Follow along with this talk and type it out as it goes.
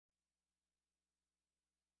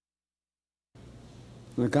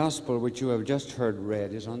The gospel which you have just heard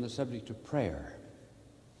read is on the subject of prayer.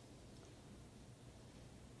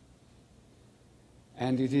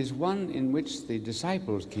 And it is one in which the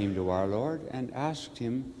disciples came to our Lord and asked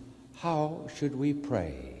him, how should we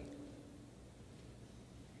pray?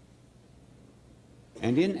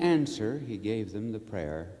 And in answer, he gave them the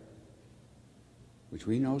prayer, which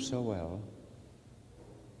we know so well,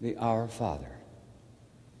 the Our Father.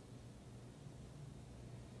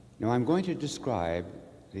 Now I'm going to describe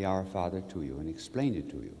the Our Father to you and explain it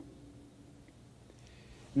to you.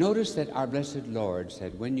 Notice that our blessed Lord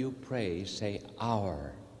said, when you pray, say,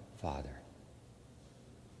 Our Father.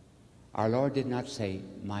 Our Lord did not say,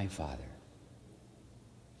 my Father.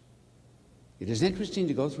 It is interesting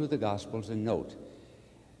to go through the Gospels and note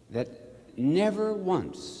that never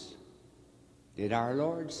once did our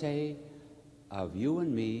Lord say of you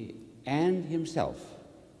and me and himself,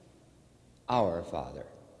 our Father.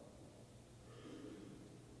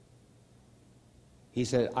 He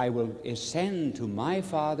said, I will ascend to my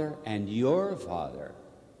Father and your Father,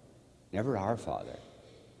 never our Father.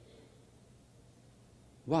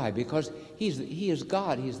 Why? Because he is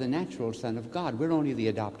God. He's the natural Son of God. We're only the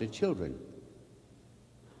adopted children.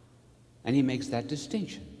 And he makes that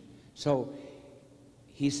distinction. So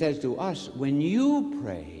he says to us, when you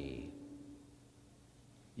pray,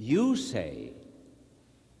 you say,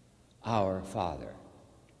 Our Father.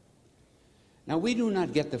 Now, we do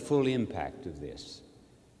not get the full impact of this,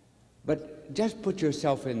 but just put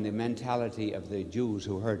yourself in the mentality of the Jews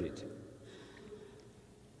who heard it.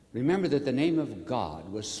 Remember that the name of God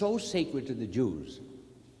was so sacred to the Jews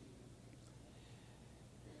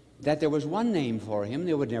that there was one name for him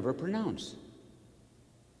they would never pronounce.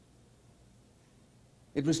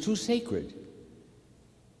 It was too sacred.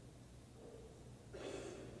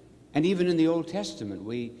 And even in the Old Testament,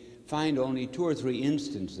 we find only 2 or 3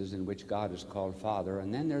 instances in which God is called Father,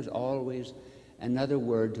 and then there's always another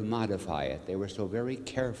word to modify it. They were so very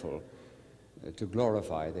careful to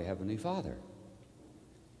glorify the Heavenly Father.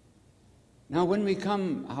 Now, when we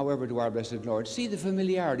come, however, to our blessed Lord, see the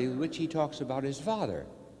familiarity with which he talks about his Father.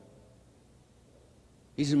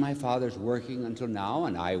 He said, my Father's working until now,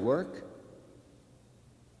 and I work.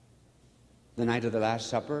 The night of the Last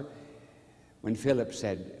Supper, when Philip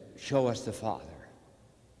said, show us the Father,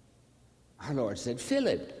 our Lord said,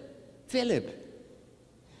 Philip,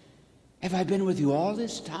 have I been with you all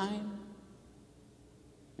this time?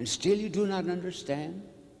 And still you do not understand?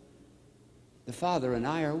 The Father and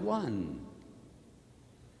I are one.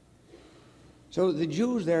 So the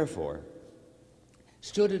Jews, therefore,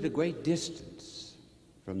 stood at a great distance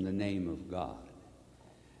from the name of God.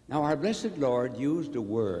 Now, our blessed Lord used a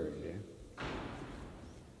word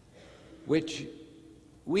which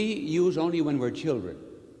we use only when we're children.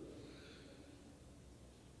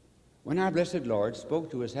 When our blessed Lord spoke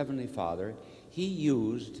to his Heavenly Father, he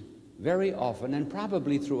used very often, and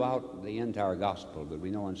probably throughout the entire Gospel, but we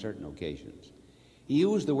know on certain occasions, he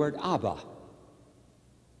used the word Abba,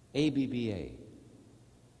 A-B-B-A.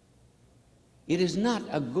 It is not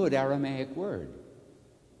a good Aramaic word.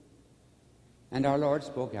 And our Lord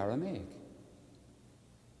spoke Aramaic.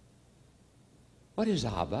 What is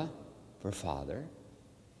Abba for Father?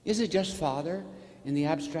 Is it just Father in the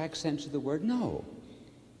abstract sense of the word? No.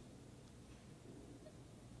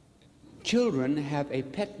 Children have a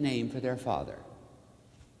pet name for their father.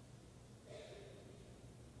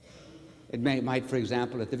 It might, for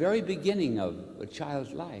example, at the very beginning of a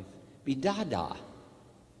child's life, be Dada.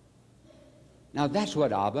 Now that's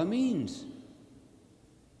what Abba means.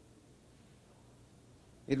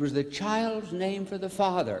 It was the child's name for the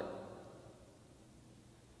father.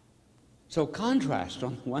 So contrast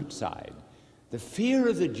on one side the fear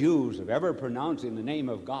of the Jews of ever pronouncing the name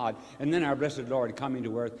of God, and then our blessed Lord coming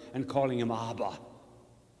to earth and calling him Abba.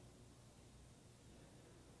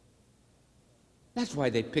 That's why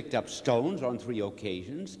they picked up stones on 3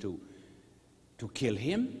 occasions to kill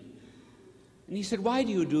him. And he said, why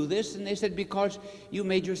do you do this? And they said, because you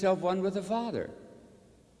made yourself one with the Father.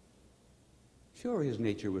 Sure, his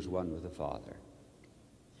nature was one with the Father.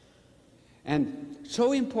 And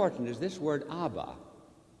so important is this word Abba,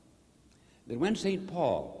 that when St.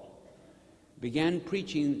 Paul began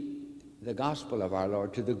preaching the gospel of our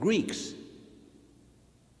Lord to the Greeks,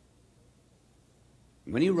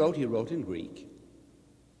 when he wrote in Greek.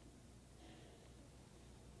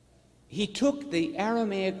 He took the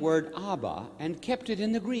Aramaic word Abba and kept it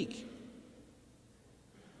in the Greek.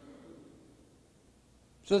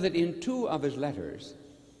 So that in 2 of his letters,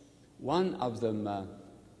 one of them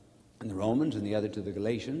in the Romans and the other to the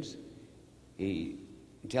Galatians, he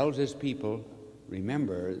tells his people,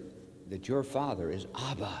 remember that your Father is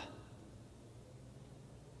Abba.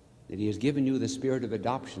 that he has given you the spirit of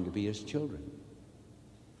adoption to be his children.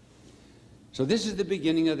 So this is the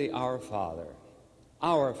beginning of the Our Father.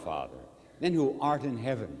 Our Father, then who art in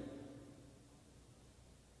heaven.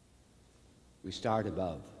 We start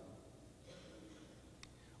above.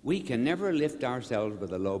 We can never lift ourselves by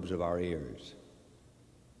the lobes of our ears.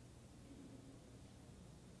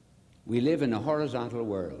 We live in a horizontal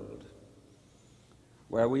world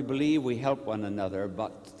where we believe we help one another,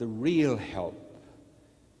 but the real help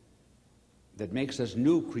that makes us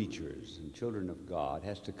new creatures and children of God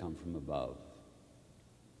has to come from above.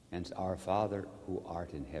 Hence, Our Father who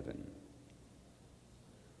art in heaven.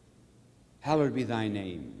 Hallowed be thy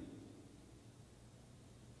name.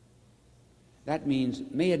 That means,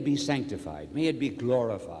 may it be sanctified, may it be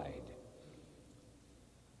glorified,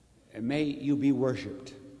 and may you be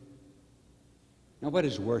worshipped. Now, what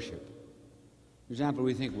is worship? For example,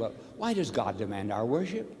 we think, well, why does God demand our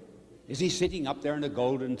worship? Is he sitting up there on a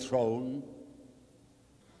golden throne,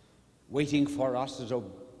 waiting for us as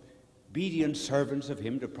obedient servants of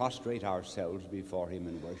him to prostrate ourselves before him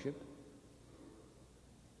in worship?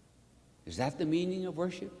 Is that the meaning of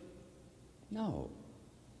worship? No.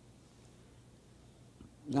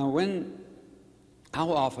 Now,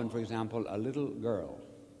 how often, for example, a little girl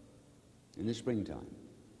in the springtime,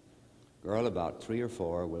 girl about 3 or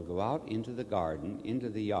 4, will go out into the garden, into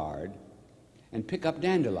the yard, and pick up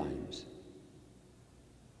dandelions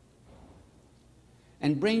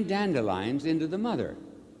and bring dandelions into the mother.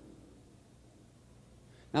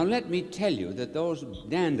 Now, let me tell you that those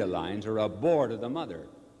dandelions are a bore to the mother.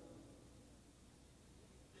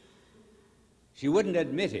 She wouldn't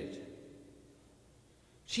admit it.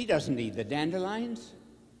 She doesn't need the dandelions.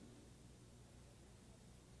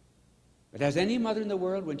 But has any mother in the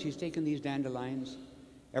world, when she's taken these dandelions,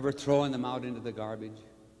 ever thrown them out into the garbage?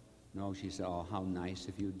 No, she said, oh, how nice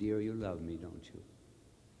of you, dear, you love me, don't you?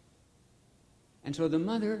 And so the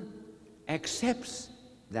mother accepts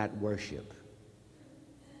that worship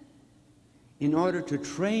in order to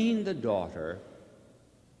train the daughter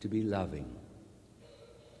to be loving.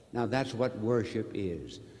 Now, that's what worship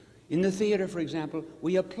is. In the theater, for example,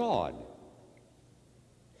 we applaud.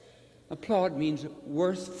 Applaud means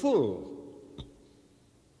worthful.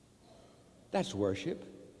 That's worship.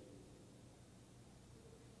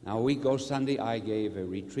 Now, a week ago Sunday, I gave a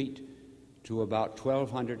retreat to about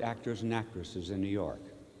 1,200 actors and actresses in New York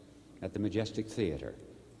at the Majestic Theater.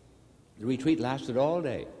 The retreat lasted all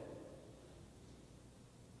day.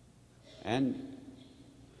 And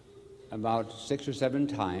about 6 or 7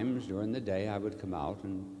 times during the day, I would come out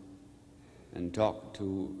and talk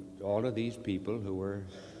to all of these people who were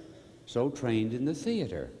so trained in the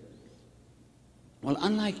theater. Well,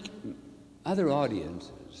 unlike other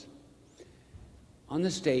audiences, on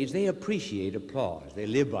the stage, they appreciate applause. They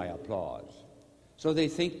live by applause. So they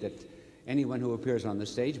think that anyone who appears on the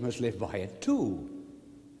stage must live by it too.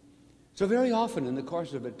 So very often in the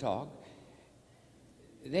course of a talk,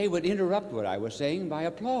 they would interrupt what I was saying by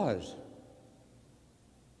applause.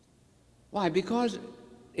 Why? Because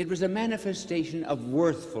it was a manifestation of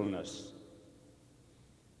worthfulness.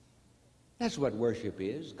 That's what worship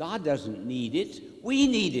is. God doesn't need it. We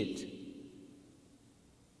need it.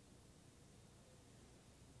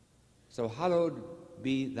 So hallowed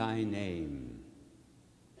be thy name.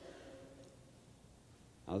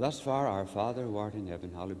 Now thus far, Our Father who art in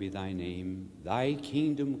heaven, hallowed be thy name. Thy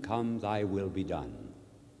kingdom come, thy will be done.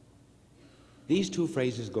 These two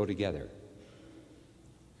phrases go together.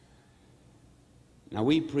 Now,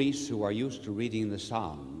 we priests who are used to reading the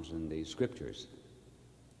Psalms and the Scriptures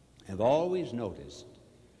have always noticed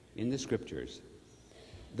in the Scriptures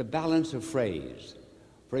the balance of phrase.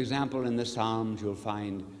 For example, in the Psalms, you'll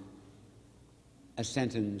find a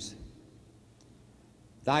sentence,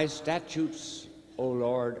 thy statutes, O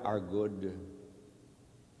Lord, are good.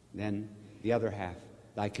 Then the other half,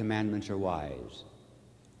 thy commandments are wise.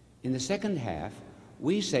 In the second half,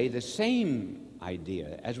 we say the same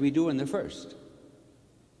idea as we do in the first,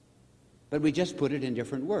 but we just put it in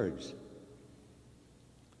different words.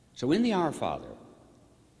 So in the Our Father,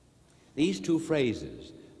 these two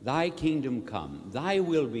phrases, thy kingdom come, thy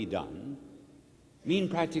will be done, mean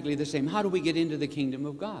practically the same. How do we get into the kingdom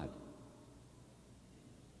of God?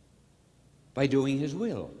 By doing his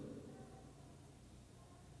will.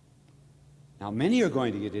 Now, many are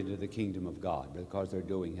going to get into the kingdom of God because they're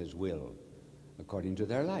doing his will according to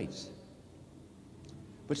their lights.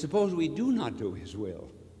 But suppose we do not do his will.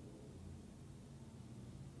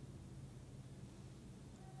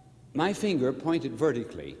 My finger pointed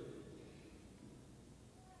vertically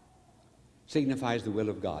signifies the will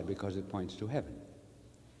of God because it points to heaven.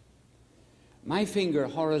 My finger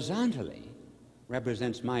horizontally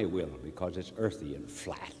represents my will because it's earthy and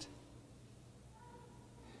flat.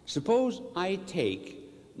 Suppose I take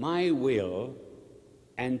my will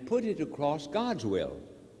and put it across God's will.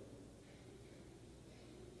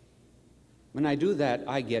 When I do that,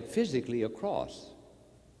 I get physically across.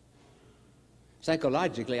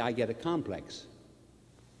 Psychologically, I get a complex.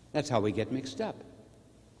 That's how we get mixed up.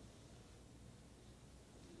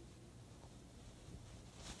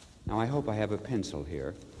 Now, I hope I have a pencil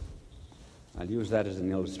here. I'll use that as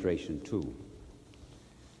an illustration, too.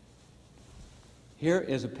 Here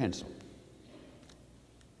is a pencil.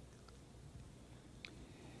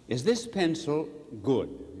 Is this pencil good?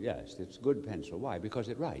 Yes, it's good pencil. Why? Because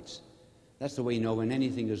it writes. That's the way you know when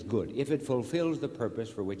anything is good, if it fulfills the purpose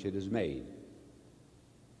for which it is made.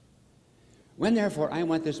 When, therefore, I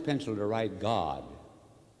want this pencil to write God,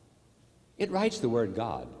 it writes the word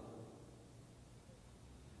God.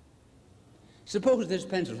 Suppose this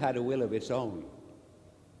pencil had a will of its own.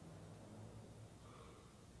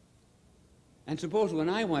 And suppose when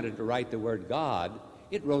I wanted to write the word God,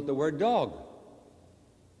 it wrote the word dog.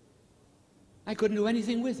 I couldn't do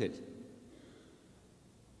anything with it.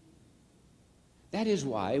 That is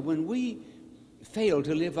why when we fail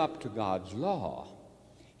to live up to God's law,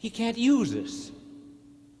 He can't use us,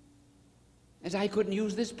 as I couldn't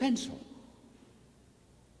use this pencil.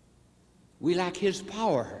 We lack His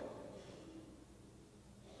power.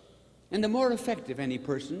 And the more effective any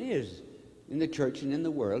person is in the church and in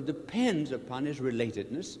the world depends upon his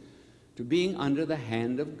relatedness to being under the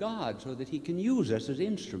hand of God so that He can use us as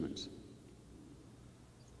instruments.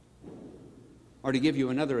 Or to give you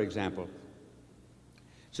another example,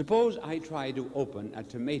 suppose I try to open a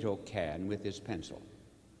tomato can with this pencil.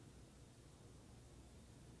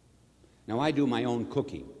 Now, I do my own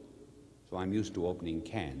cooking, so I'm used to opening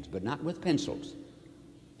cans, but not with pencils.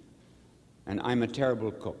 And I'm a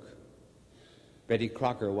terrible cook. Betty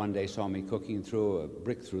Crocker one day saw me cooking and threw a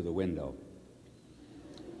brick through the window.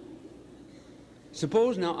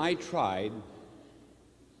 Suppose now I tried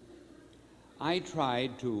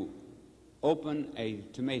to open a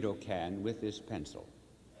tomato can with this pencil.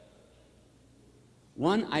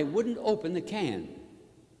 One, I wouldn't open the can.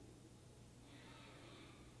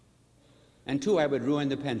 And two, I would ruin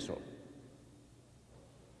the pencil.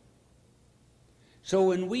 So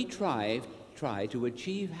when we try to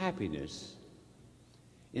achieve happiness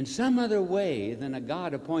in some other way than a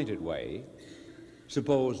God-appointed way,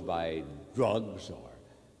 suppose by drugs or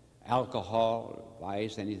alcohol, or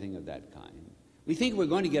vice, anything of that kind, we think we're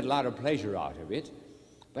going to get a lot of pleasure out of it,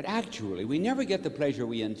 but actually we never get the pleasure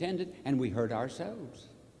we intended, and we hurt ourselves.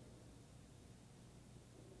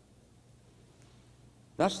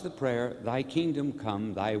 Thus the prayer, "Thy kingdom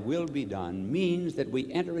come, thy will be done," means that we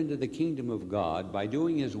enter into the kingdom of God by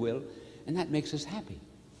doing His will, and that makes us happy.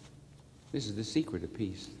 This is the secret of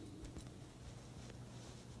peace.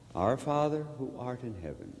 Our Father, who art in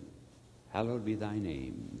heaven, hallowed be thy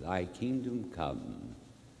name. Thy kingdom come.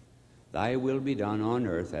 Thy will be done on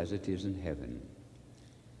earth as it is in heaven.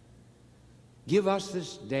 Give us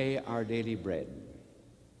this day our daily bread.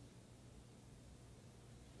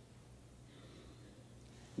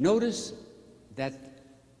 Notice that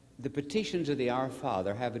the petitions of the Our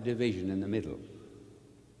Father have a division in the middle.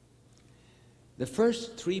 The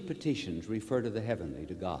first three petitions refer to the heavenly,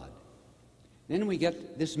 to God. Then we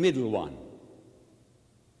get this middle one.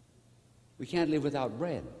 We can't live without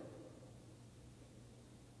bread.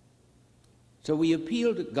 So we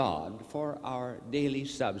appeal to God for our daily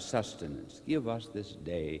subsistence. Give us this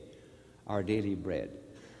day our daily bread.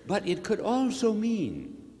 But it could also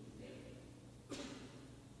mean,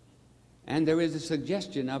 and there is a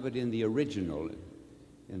suggestion of it in the original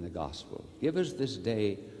in the gospel, give us this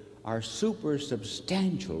day our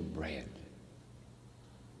supersubstantial bread,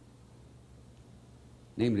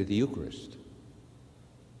 namely the Eucharist.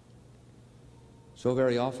 So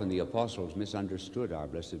very often the apostles misunderstood our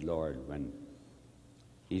blessed Lord when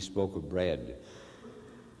He spoke of bread.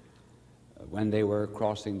 When they were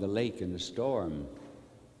crossing the lake in a storm,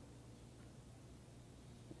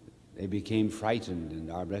 they became frightened,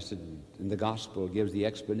 and our blessed in the gospel gives the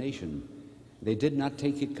explanation. They did not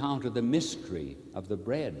take account of the mystery of the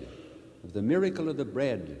bread, of the miracle of the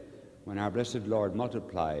bread, when our blessed Lord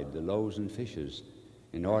multiplied the loaves and fishes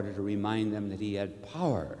in order to remind them that He had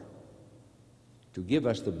power to give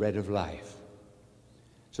us the bread of life.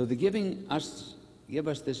 So the give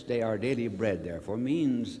us this day our daily bread, therefore,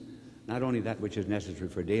 means not only that which is necessary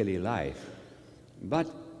for daily life, but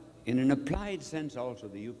in an applied sense also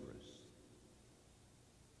the Eucharist.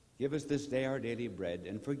 Give us this day our daily bread,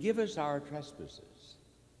 and forgive us our trespasses,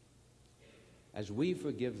 as we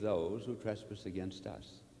forgive those who trespass against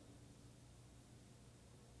us.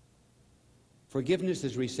 Forgiveness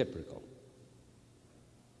is reciprocal.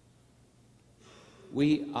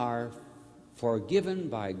 We are forgiven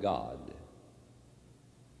by God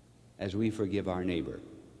as we forgive our neighbor.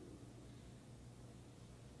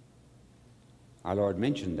 Our Lord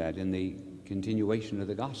mentioned that in the continuation of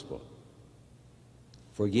the gospel.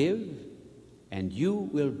 Forgive, and you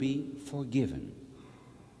will be forgiven.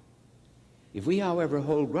 If we, however,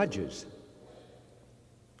 hold grudges,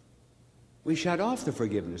 we shut off the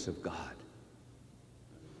forgiveness of God.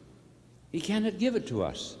 He cannot give it to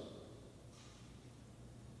us.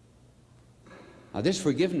 Now, this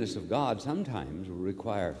forgiveness of God sometimes will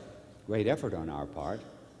require great effort on our part.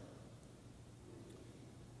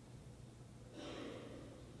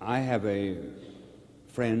 I have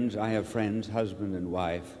friends, husband and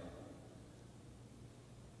wife,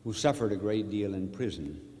 who suffered a great deal in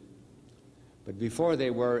prison. But before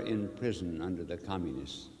they were in prison under the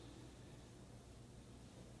communists,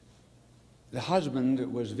 the husband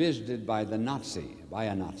was visited by a Nazi.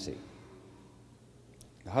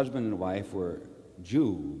 The husband and wife were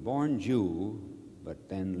born Jew, but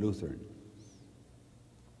then Lutheran.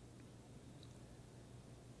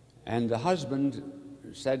 And the husband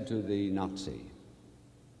said to the Nazi,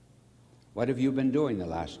 "What have you been doing the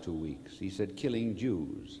last 2 weeks?" He said, "Killing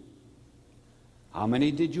Jews." "How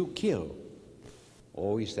many did you kill?"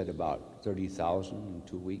 "Oh," he said, "about 30,000 in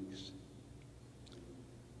 2 weeks."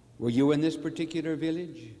 "Were you in this particular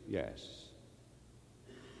village?" "Yes."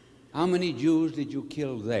 "How many Jews did you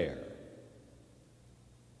kill there?"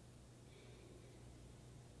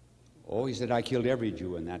 "Oh," he said, "I killed every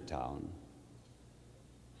Jew in that town."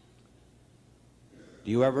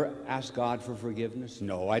 "Do you ever ask God for forgiveness?"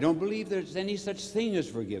 "No, I don't believe there's any such thing as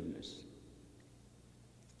forgiveness."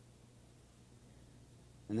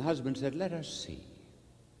 And the husband said, "Let us see.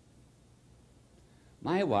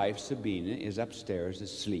 My wife, Sabina, is upstairs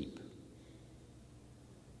asleep.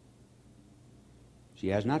 She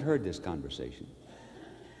has not heard this conversation.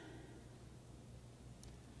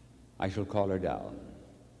 I shall call her down."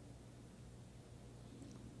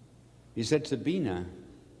 He said, "Sabina,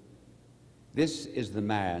 this is the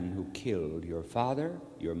man who killed your father,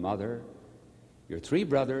 your mother, your 3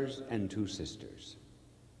 brothers, and 2 sisters.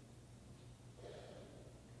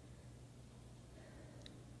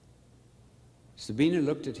 Sabina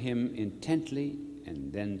looked at him intently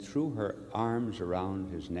and then threw her arms around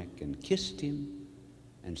his neck and kissed him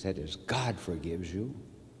and said, "As God forgives you,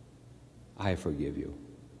 I forgive you."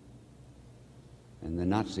 And the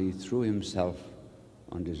Nazi threw himself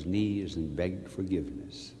on his knees and begged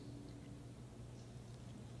forgiveness.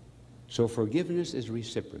 So forgiveness is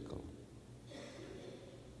reciprocal.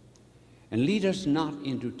 And lead us not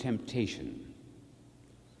into temptation.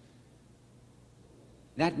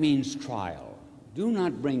 That means trial. Do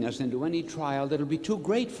not bring us into any trial that will be too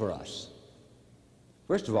great for us.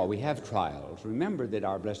 First of all, we have trials. Remember that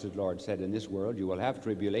our blessed Lord said, "In this world you will have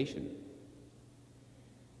tribulation."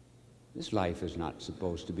 This life is not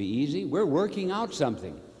supposed to be easy. We're working out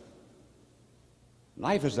something.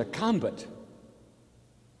 Life is a combat,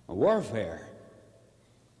 a warfare.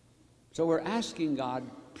 So we're asking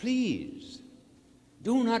God, please,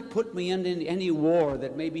 do not put me into any war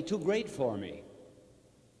that may be too great for me,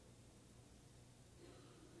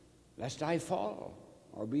 lest I fall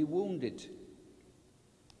or be wounded.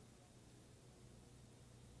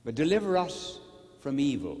 But deliver us from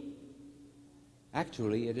evil.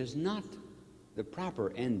 Actually, it is not, the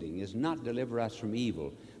proper ending is not deliver us from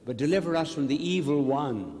evil, but deliver us from the evil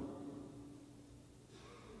one.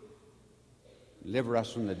 Deliver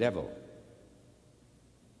us from the devil.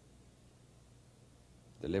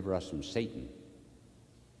 Deliver us from Satan.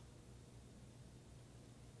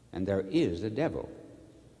 And there is a devil.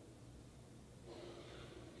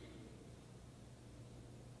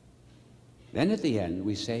 Then at the end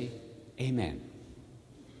we say, Amen.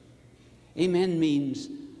 Amen means,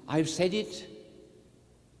 I've said it,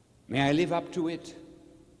 may I live up to it,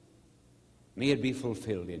 may it be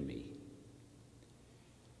fulfilled in me.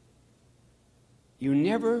 You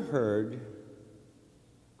never heard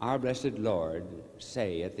our blessed Lord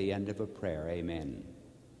say at the end of a prayer, Amen.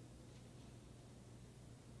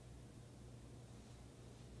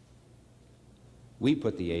 We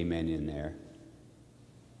put the Amen in there.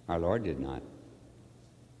 Our Lord did not.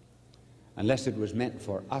 Unless it was meant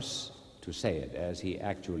for us to say it, as he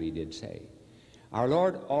actually did say. Our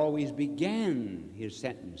Lord always began his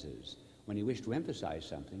sentences when he wished to emphasize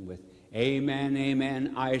something with, Amen,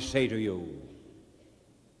 amen, I say to you.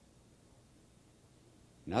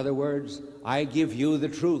 In other words, I give you the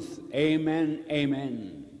truth. Amen,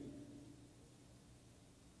 amen.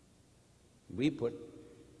 We put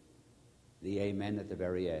the amen at the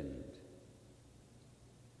very end.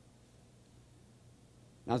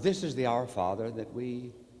 Now, this is the Our Father that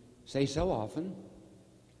we say so often.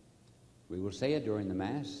 We will say it during the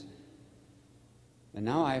Mass. And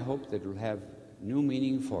now I hope that it will have new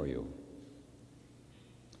meaning for you.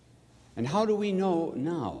 And how do we know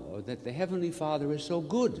now that the Heavenly Father is so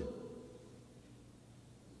good?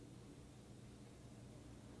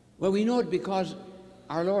 Well, we know it because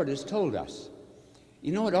our Lord has told us.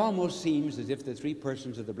 You know, it almost seems as if the three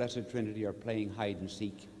persons of the Blessed Trinity are playing hide and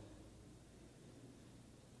seek.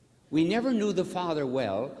 We never knew the Father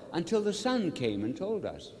well until the Son came and told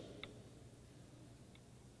us.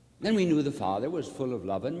 Then we knew the Father was full of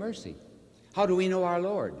love and mercy. How do we know our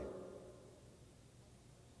Lord?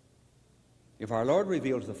 If our Lord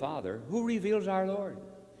reveals the Father, who reveals our Lord?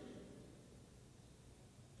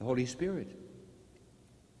 The Holy Spirit.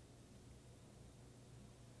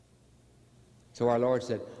 So our Lord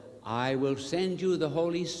said, I will send you the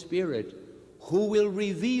Holy Spirit who will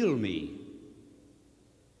reveal me,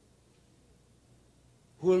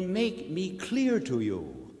 who will make me clear to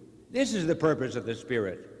you. This is the purpose of the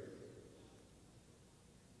Spirit.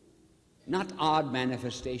 Not odd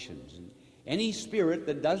manifestations. Any spirit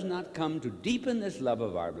that does not come to deepen this love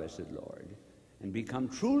of our blessed Lord and become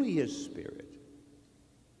truly his Spirit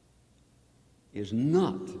is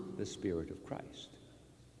not the Spirit of Christ.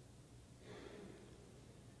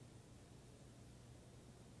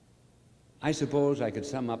 I suppose I could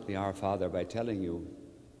sum up the Our Father by telling you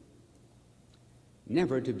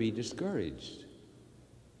never to be discouraged.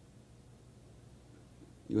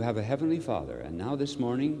 You have a Heavenly Father, and now this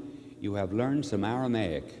morning you have learned some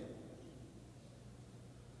Aramaic.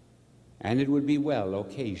 And it would be well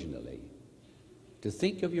occasionally to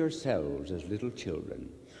think of yourselves as little children.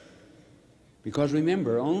 Because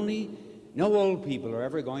remember, no old people are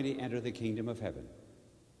ever going to enter the kingdom of heaven.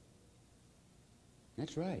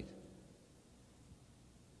 That's right.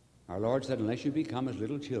 Our Lord said, unless you become as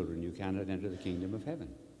little children, you cannot enter the kingdom of heaven.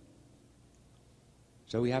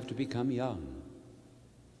 So we have to become young.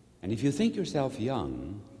 And if you think yourself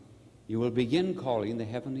young, you will begin calling the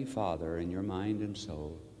Heavenly Father in your mind and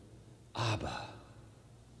soul, Abba,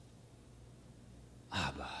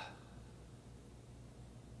 Abba,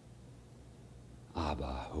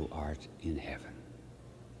 Abba, who art in heaven.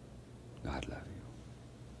 God love you.